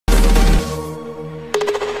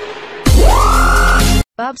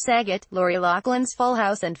Bob Saget, Lori Loughlin's Full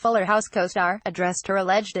House and Fuller House co-star, addressed her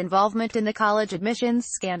alleged involvement in the college admissions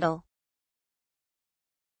scandal.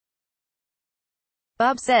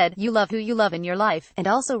 Bob said, "You love who you love in your life," and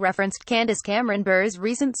also referenced Candace Cameron Bure's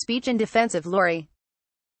recent speech in defense of Lori.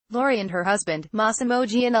 Lori and her husband, Mossimo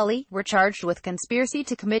Giannulli, were charged with conspiracy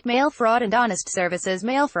to commit mail fraud and honest services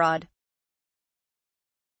mail fraud.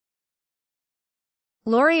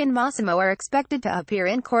 Lori and Mossimo are expected to appear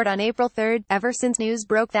in court on April 3, ever since news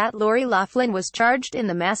broke that Lori Loughlin was charged in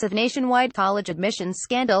the massive nationwide college admissions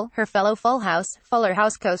scandal. Her fellow Full House, Fuller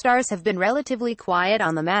House co-stars have been relatively quiet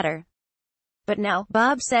on the matter. But now,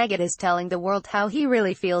 Bob Saget is telling the world how he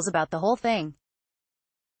really feels about the whole thing.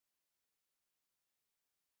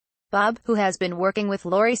 Bob, who has been working with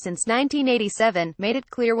Lori since 1987, made it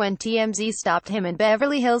clear when TMZ stopped him in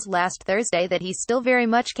Beverly Hills last Thursday that he still very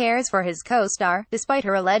much cares for his co-star, despite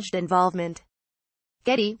her alleged involvement.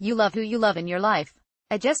 Getty, "You love who you love in your life.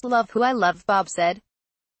 I just love who I love," Bob said.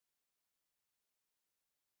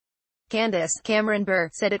 Candace Cameron Bure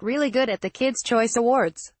said it really good at the Kids' Choice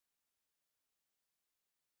Awards.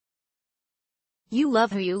 "You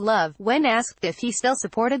love who you love." When asked if he still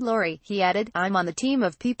supported Lori, he added, "I'm on the team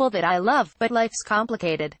of people that I love, but life's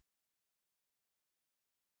complicated.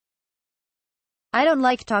 I don't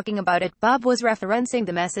like talking about it." Bob was referencing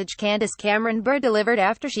the message Candace Cameron Bure delivered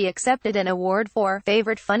after she accepted an award for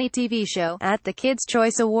Favorite Funny TV Show at the Kids'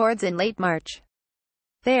 Choice Awards in late March.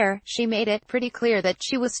 There, she made it pretty clear that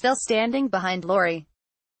she was still standing behind Lori.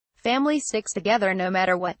 "Family sticks together no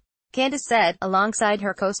matter what," Candace said, alongside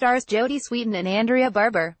her co-stars Jodie Sweetin and Andrea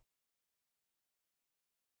Barber.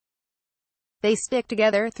 "They stick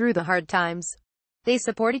together through the hard times. They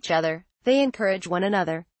support each other. They encourage one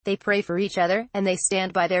another. They pray for each other, and they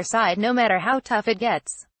stand by their side no matter how tough it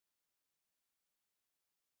gets.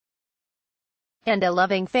 And a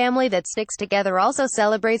loving family that sticks together also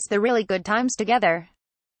celebrates the really good times together."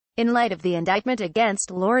 In light of the indictment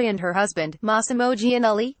against Lori and her husband, Mossimo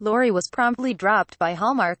Giannulli, Lori was promptly dropped by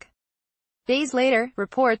Hallmark. Days later,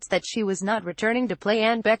 reports that she was not returning to play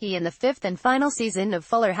Aunt Becky in the fifth and final season of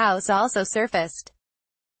Fuller House also surfaced.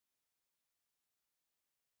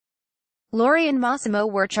 Lori and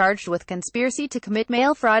Mossimo were charged with conspiracy to commit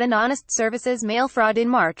mail fraud and honest services mail fraud in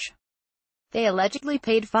March. They allegedly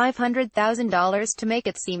paid $500,000 to make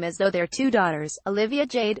it seem as though their two daughters, Olivia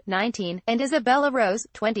Jade, 19, and Isabella Rose,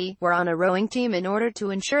 20, were on a rowing team in order to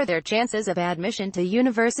ensure their chances of admission to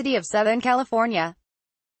University of Southern California.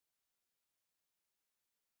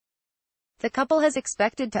 The couple is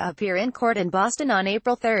expected to appear in court in Boston on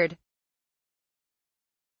April 3.